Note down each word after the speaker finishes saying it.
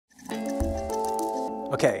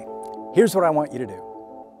Okay, here's what I want you to do.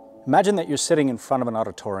 Imagine that you're sitting in front of an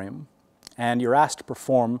auditorium and you're asked to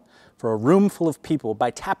perform for a room full of people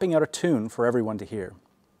by tapping out a tune for everyone to hear.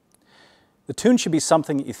 The tune should be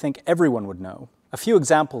something that you think everyone would know. A few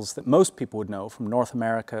examples that most people would know from North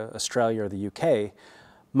America, Australia, or the UK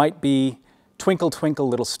might be Twinkle Twinkle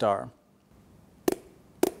Little Star.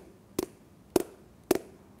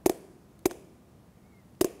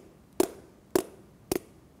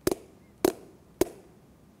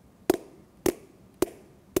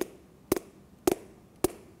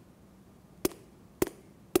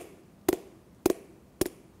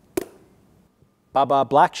 Baba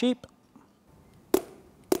Black Sheep.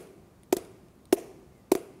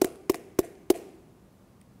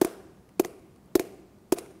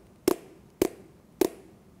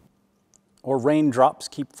 Or Raindrops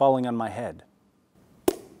Keep Falling on My Head.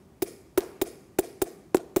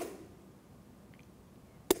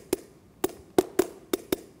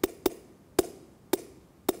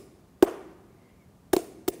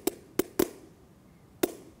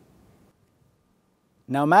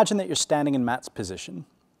 Now imagine that you're standing in Matt's position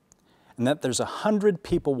and that there's 100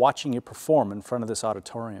 people watching you perform in front of this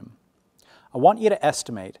auditorium. I want you to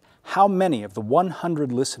estimate how many of the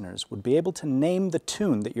 100 listeners would be able to name the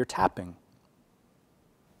tune that you're tapping.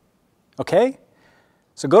 Okay?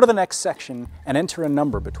 So go to the next section and enter a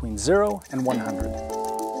number between 0 and 100.